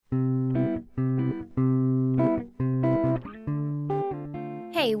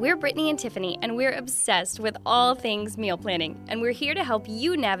we're Brittany and Tiffany, and we're obsessed with all things meal planning. And we're here to help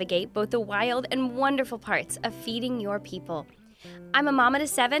you navigate both the wild and wonderful parts of feeding your people. I'm a mama to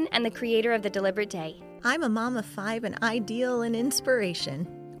 7 and the creator of The Deliberate Day. I'm a mom of 5, an ideal and inspiration.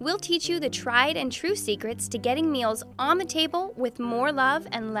 We'll teach you the tried and true secrets to getting meals on the table with more love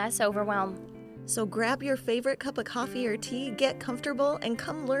and less overwhelm. So grab your favorite cup of coffee or tea, get comfortable, and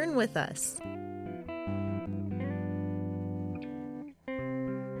come learn with us.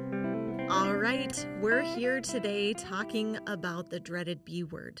 All right, we're here today talking about the dreaded B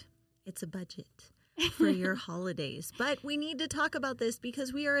word. It's a budget for your holidays. But we need to talk about this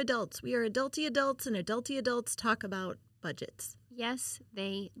because we are adults. We are adulty adults, and adulty adults talk about budgets. Yes,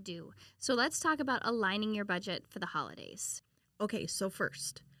 they do. So let's talk about aligning your budget for the holidays. Okay, so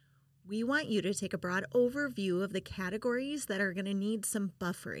first, we want you to take a broad overview of the categories that are going to need some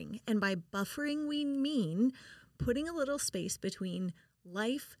buffering. And by buffering, we mean putting a little space between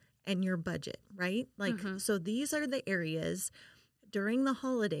life and your budget, right? So these are the areas during the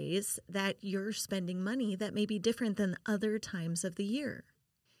holidays that you're spending money that may be different than other times of the year.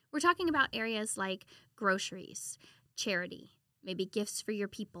 We're talking about areas like groceries, charity, maybe gifts for your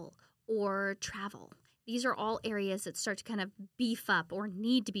people, or travel. These are all areas that start to kind of beef up or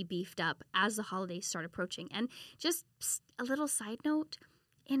need to be beefed up as the holidays start approaching. And just a little side note,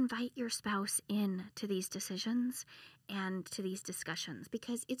 invite your spouse in to these decisions and to these discussions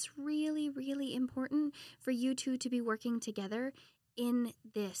because it's really, really important for you two to be working together in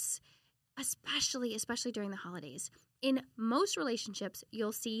this, especially during the holidays. In most relationships,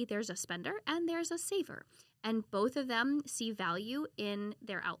 you'll see there's a spender and there's a saver. And both of them see value in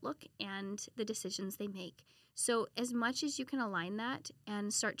their outlook and the decisions they make. So as much as you can align that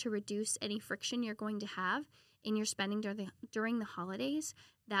and start to reduce any friction you're going to have in your spending during the holidays,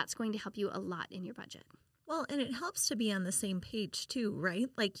 that's going to help you a lot in your budget. Well, and it helps to be on the same page too, right?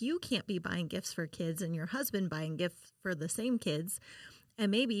 Like you can't be buying gifts for kids and your husband buying gifts for the same kids.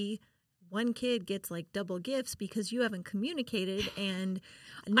 And maybe one kid gets like double gifts because you haven't communicated and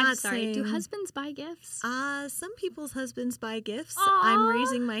not I'm sorry, saying, do husbands buy gifts? Some people's husbands buy gifts. Aww. I'm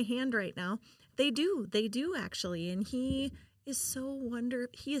raising my hand right now. They do actually. And he is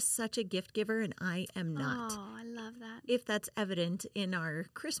he is such a gift giver and I am not. Oh, I love that. If that's evident in our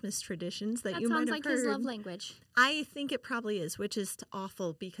Christmas traditions that you might have heard. That sounds like his love language. I think it probably is, which is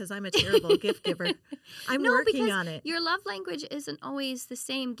awful because I'm a terrible gift giver. I'm working on it. Your love language isn't always the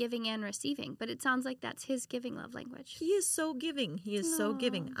same giving and receiving, but it sounds like that's his giving love language. He is so giving. He is so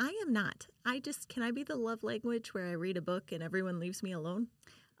giving. I am not. Can I be the love language where I read a book and everyone leaves me alone?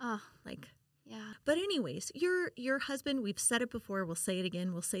 Yeah. But anyways, your husband, we've said it before, we'll say it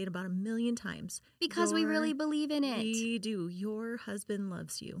again, we'll say it about 1 million times. Because we really believe in it. We do. Your husband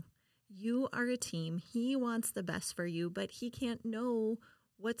loves you. You are a team. He wants the best for you, but he can't know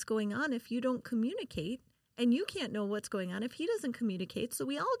what's going on if you don't communicate. And you can't know what's going on if he doesn't communicate. So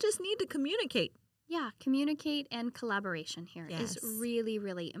we all just need to communicate. Yeah, communicate and collaboration here is really,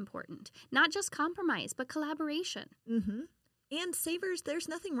 really important. Not just compromise, but collaboration. Mm-hmm. And savers, there's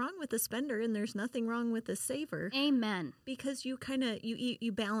nothing wrong with a spender and there's nothing wrong with a saver. Amen. Because you kind of,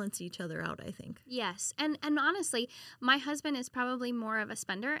 you balance each other out, I think. Yes. And honestly, my husband is probably more of a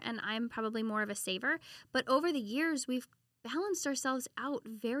spender and I'm probably more of a saver. But over the years, we've balanced ourselves out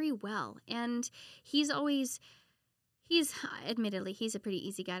very well. And admittedly, he's a pretty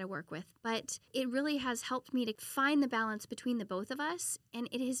easy guy to work with, but it really has helped me to find the balance between the both of us, and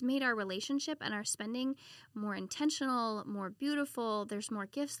it has made our relationship and our spending more intentional, more beautiful. There's more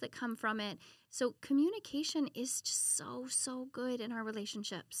gifts that come from it. So communication is just so good in our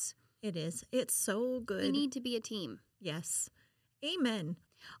relationships. It is. It's so good. We need to be a team. Yes. Amen.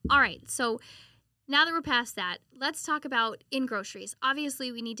 All right, so now that we're past that, let's talk about in groceries.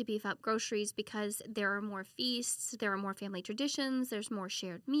 Obviously, we need to beef up groceries because there are more feasts, there are more family traditions, there's more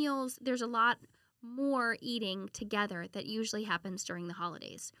shared meals, there's a lot more eating together that usually happens during the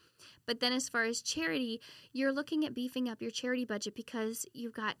holidays. But then as far as charity, you're looking at beefing up your charity budget because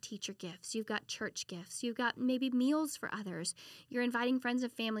you've got teacher gifts, you've got church gifts, you've got maybe meals for others, you're inviting friends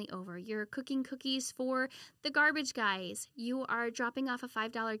and family over, you're cooking cookies for the garbage guys, you are dropping off a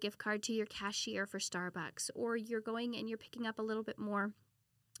 $5 gift card to your cashier for Starbucks, or you're going and you're picking up a little bit more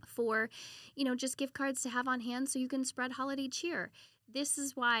for, just gift cards to have on hand so you can spread holiday cheer. This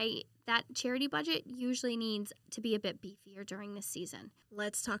is why that charity budget usually needs to be a bit beefier during this season.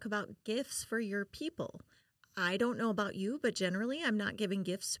 Let's talk about gifts for your people. I don't know about you, but generally I'm not giving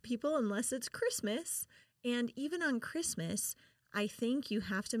gifts to people unless it's Christmas. And even on Christmas, I think you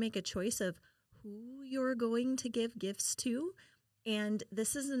have to make a choice of who you're going to give gifts to. And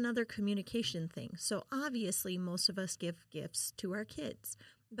this is another communication thing. So obviously most of us give gifts to our kids.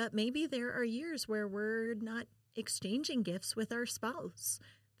 But maybe there are years where we're not exchanging gifts with our spouse.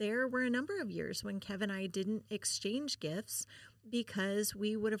 There were a number of years when Kev and I didn't exchange gifts because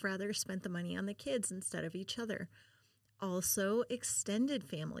we would have rather spent the money on the kids instead of each other. Also, extended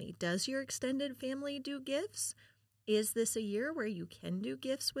family. Does your extended family do gifts? Is this a year where you can do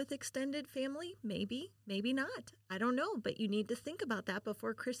gifts with extended family? Maybe, maybe not. I don't know, but you need to think about that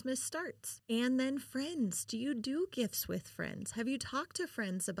before Christmas starts. And then friends. Do you do gifts with friends? Have you talked to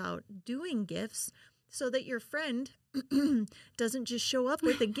friends about doing gifts so that your friend doesn't just show up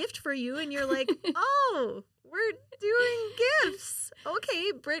with a gift for you and you're like, oh, we're doing gifts.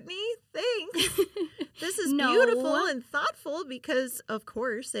 Okay, Brittany, thanks. This is beautiful and thoughtful because, of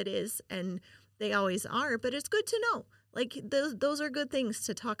course, it is, and they always are, but it's good to know. Like, those are good things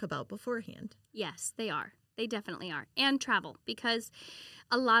to talk about beforehand. Yes, they are. They definitely are. And travel, because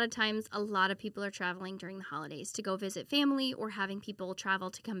a lot of times, a lot of people are traveling during the holidays to go visit family or having people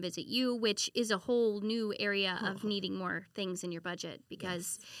travel to come visit you, which is a whole new area of needing more things in your budget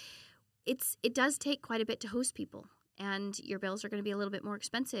because it does take quite a bit to host people. And your bills are going to be a little bit more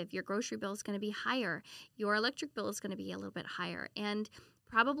expensive. Your grocery bill is going to be higher. Your electric bill is going to be a little bit higher. And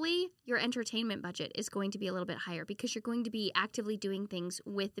probably your entertainment budget is going to be a little bit higher because you're going to be actively doing things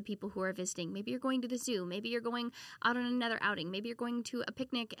with the people who are visiting. Maybe you're going to the zoo. Maybe you're going out on another outing. Maybe you're going to a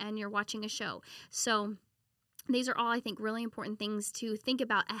picnic and you're watching a show. So these are all, I think, really important things to think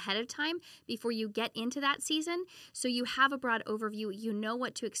about ahead of time before you get into that season. So you have a broad overview, you know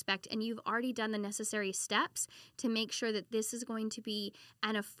what to expect, and you've already done the necessary steps to make sure that this is going to be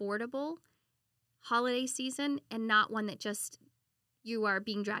an affordable holiday season and not one that just you are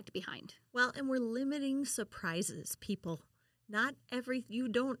being dragged behind. Well, and we're limiting surprises, people. Not every, you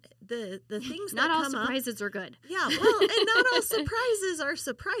don't, the things not that all come surprises up, are good. Yeah, well, and not all surprises are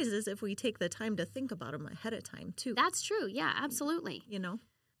surprises if we take the time to think about them ahead of time, too. That's true. Yeah, absolutely. You know?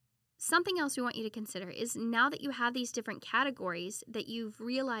 Something else we want you to consider is now that you have these different categories that you've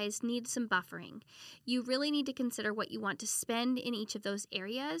realized need some buffering, you really need to consider what you want to spend in each of those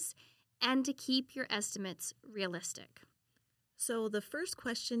areas and to keep your estimates realistic. So the first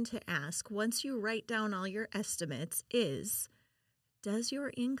question to ask once you write down all your estimates is, does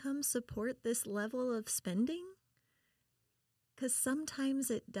your income support this level of spending? Because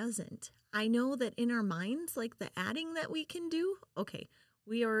sometimes it doesn't. I know that in our minds, like the adding that we can do, okay,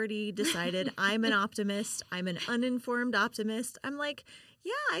 we already decided I'm an optimist. I'm an uninformed optimist. I'm like,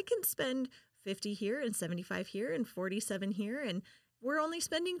 yeah, I can spend 50 here and 75 here and 47 here and we're only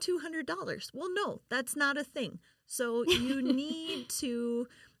spending $200. Well, no, that's not a thing. So you need to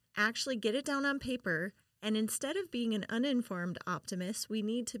actually get it down on paper. And instead of being an uninformed optimist, we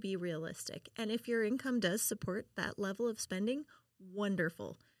need to be realistic. And if your income does support that level of spending,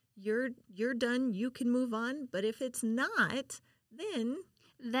 wonderful. You're done. You can move on. But if it's not, then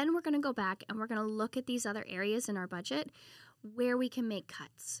we're going to go back and we're going to look at these other areas in our budget where we can make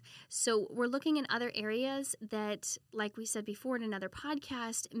cuts. So we're looking in other areas that, like we said before in another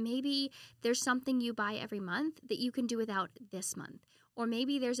podcast, maybe there's something you buy every month that you can do without this month. Or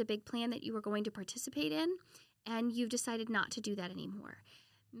maybe there's a big plan that you were going to participate in and you've decided not to do that anymore.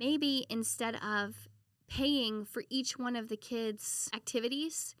 Maybe instead of paying for each one of the kids'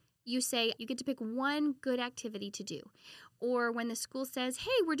 activities, you say you get to pick one good activity to do. Or when the school says, hey,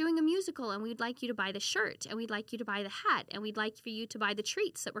 we're doing a musical and we'd like you to buy the shirt and we'd like you to buy the hat and we'd like for you to buy the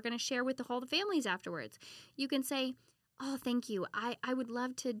treats that we're going to share with all the families afterwards. You can say, oh, thank you. I would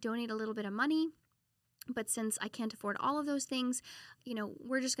love to donate a little bit of money, but since I can't afford all of those things,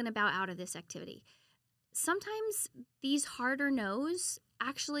 we're just going to bow out of this activity. Sometimes these harder no's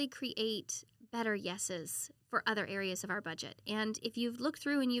actually create better yeses for other areas of our budget. And if you've looked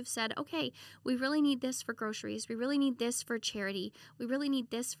through and you've said, okay, we really need this for groceries, we really need this for charity, we really need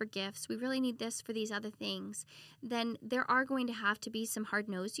this for gifts, we really need this for these other things, then there are going to have to be some hard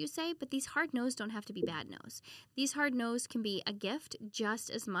no's, you say, but these hard no's don't have to be bad no's. These hard no's can be a gift just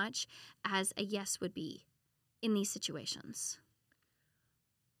as much as a yes would be in these situations.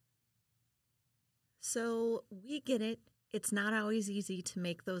 So we get it. It's not always easy to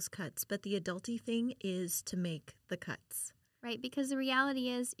make those cuts, but the adulty thing is to make the cuts. Right, because the reality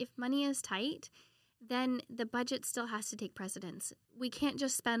is if money is tight, then the budget still has to take precedence. We can't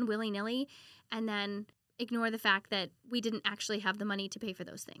just spend willy-nilly and then ignore the fact that we didn't actually have the money to pay for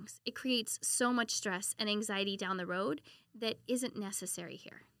those things. It creates so much stress and anxiety down the road that isn't necessary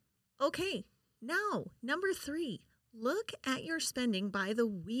here. Okay, now, number 3, look at your spending by the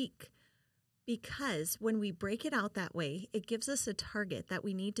week. Because when we break it out that way, it gives us a target that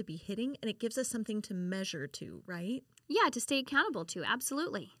we need to be hitting, and it gives us something to measure to, right? Yeah, to stay accountable to,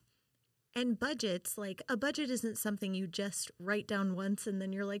 absolutely. And budgets, like a budget isn't something you just write down once and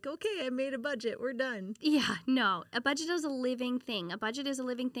then you're like, okay, I made a budget, we're done. Yeah, no. A budget is a living thing. A budget is a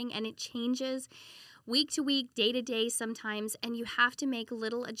living thing, and it changes week to week, day to day sometimes, and you have to make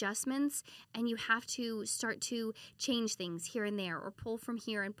little adjustments, and you have to start to change things here and there, or pull from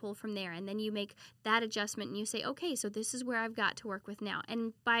here and pull from there, and then you make that adjustment and you say, okay, so this is where I've got to work with now.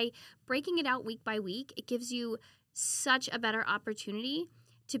 And by breaking it out week by week, it gives you such a better opportunity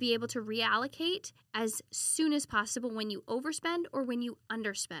to be able to reallocate as soon as possible when you overspend or when you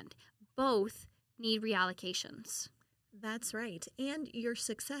underspend. Both need reallocations. That's right. And your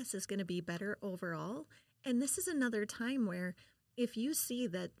success is going to be better overall. And this is another time where if you see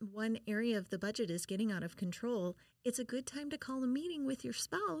that one area of the budget is getting out of control, it's a good time to call a meeting with your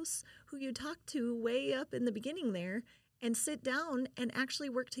spouse who you talked to way up in the beginning there and sit down and actually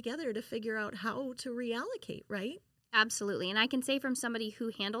work together to figure out how to reallocate, right? Absolutely. And I can say from somebody who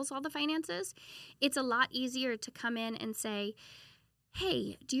handles all the finances, it's a lot easier to come in and say,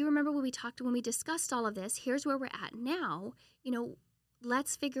 hey, do you remember when we discussed all of this? Here's where we're at now.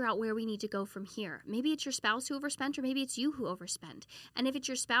 Let's figure out where we need to go from here. Maybe it's your spouse who overspent, or maybe it's you who overspent. And if it's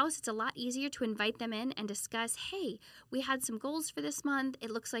your spouse, it's a lot easier to invite them in and discuss, hey, we had some goals for this month.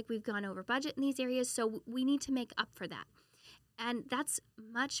 It looks like we've gone over budget in these areas, so we need to make up for that. And that's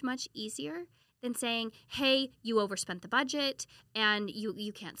much, much easier than saying, hey, you overspent the budget and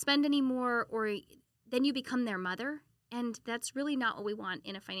you can't spend anymore, or then you become their mother. And that's really not what we want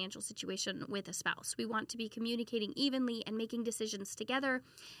in a financial situation with a spouse. We want to be communicating evenly and making decisions together.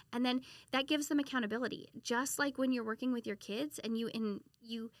 And then that gives them accountability. Just like when you're working with your kids and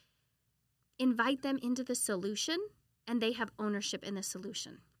you invite them into the solution and they have ownership in the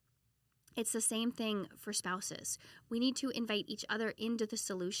solution. It's the same thing for spouses. We need to invite each other into the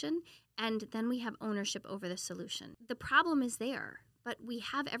solution, and then we have ownership over the solution. The problem is there, but we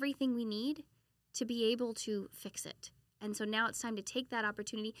have everything we need to be able to fix it. And so now it's time to take that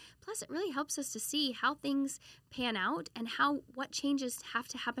opportunity. Plus, it really helps us to see how things pan out and what changes have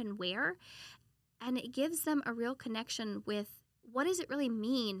to happen where. And it gives them a real connection with what does it really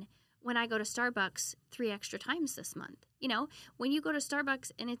mean when I go to Starbucks 3 extra times this month? When you go to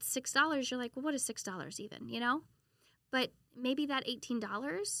Starbucks and it's $6, you're like, well, what is $6 even, But maybe that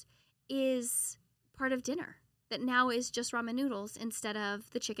 $18 is part of dinner that now is just ramen noodles instead of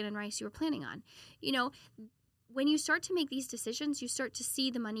the chicken and rice you were planning on. When you start to make these decisions, you start to see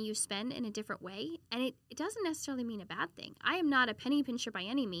the money you spend in a different way, and it doesn't necessarily mean a bad thing. I am not a penny pincher by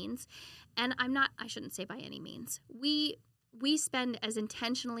any means, and I shouldn't say by any means. We spend as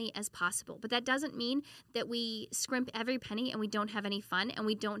intentionally as possible, but that doesn't mean that we scrimp every penny and we don't have any fun and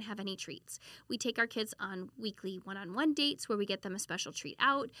we don't have any treats. We take our kids on weekly one-on-one dates where we get them a special treat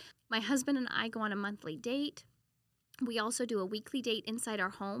out. My husband and I go on a monthly date. We also do a weekly date inside our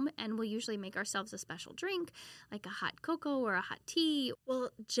home, and we'll usually make ourselves a special drink, like a hot cocoa or a hot tea.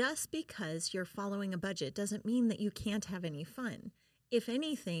 Well, just because you're following a budget doesn't mean that you can't have any fun. If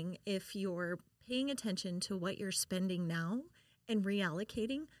anything, if you're paying attention to what you're spending now and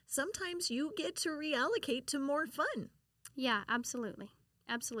reallocating, sometimes you get to reallocate to more fun. Yeah, absolutely.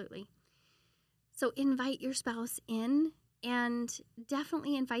 Absolutely. So invite your spouse in. And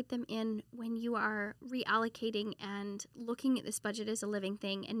definitely invite them in when you are reallocating and looking at this budget as a living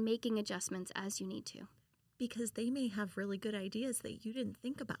thing and making adjustments as you need to. Because they may have really good ideas that you didn't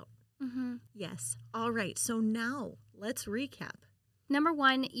think about. Mm-hmm. Yes. All right. So now let's recap. Number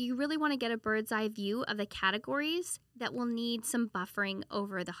 1, you really want to get a bird's eye view of the categories that will need some buffering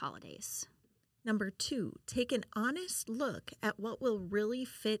over the holidays. Number 2, take an honest look at what will really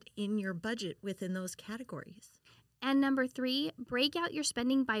fit in your budget within those categories. And number 3, break out your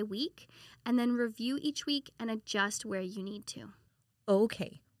spending by week and then review each week and adjust where you need to.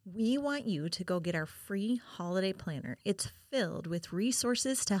 Okay, we want you to go get our free holiday planner. It's filled with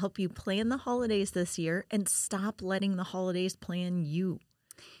resources to help you plan the holidays this year and stop letting the holidays plan you.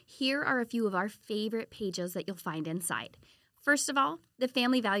 Here are a few of our favorite pages that you'll find inside. First of all, the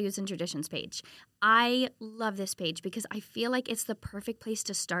Family Values and Traditions page. I love this page because I feel like it's the perfect place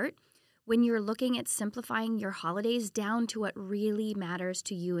to start when you're looking at simplifying your holidays down to what really matters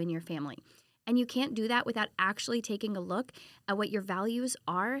to you and your family. And you can't do that without actually taking a look at what your values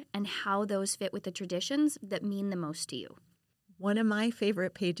are and how those fit with the traditions that mean the most to you. One of my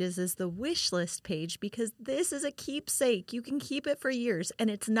favorite pages is the wish list page because this is a keepsake. You can keep it for years, and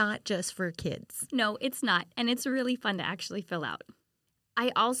it's not just for kids. No, it's not, and it's really fun to actually fill out.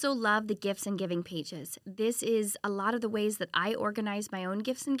 I also love the gifts and giving pages. This is a lot of the ways that I organize my own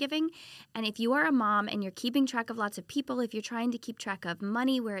gifts and giving. And if you are a mom and you're keeping track of lots of people, if you're trying to keep track of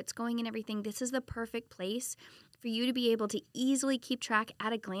money, where it's going and everything, this is the perfect place for you to be able to easily keep track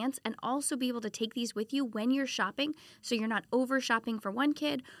at a glance and also be able to take these with you when you're shopping so you're not over shopping for one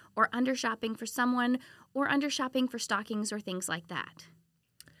kid or under shopping for someone or under shopping for stockings or things like that.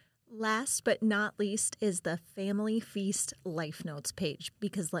 Last but not least is the Family Feast Life Notes page,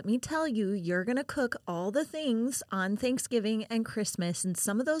 because let me tell you, you're going to cook all the things on Thanksgiving and Christmas, and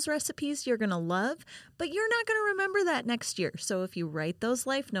some of those recipes you're going to love, but you're not going to remember that next year. So if you write those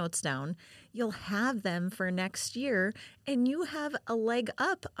life notes down, you'll have them for next year, and you have a leg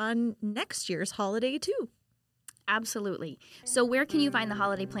up on next year's holiday too. Absolutely. So where can you find the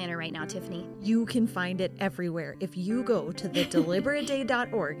holiday planner right now, Tiffany? You can find it everywhere. If you go to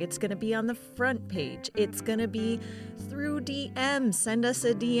thedeliberateday.org, it's going to be on the front page. It's going to be through DM. Send us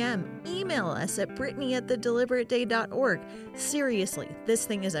a DM. Email us at brittany@thedeliberateday.org. Seriously, this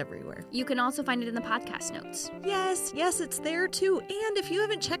thing is everywhere. You can also find it in the podcast notes. Yes, it's there too. And if you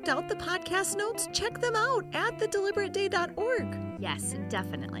haven't checked out the podcast notes, check them out at thedeliberateday.org. Yes,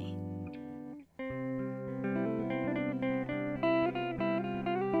 definitely.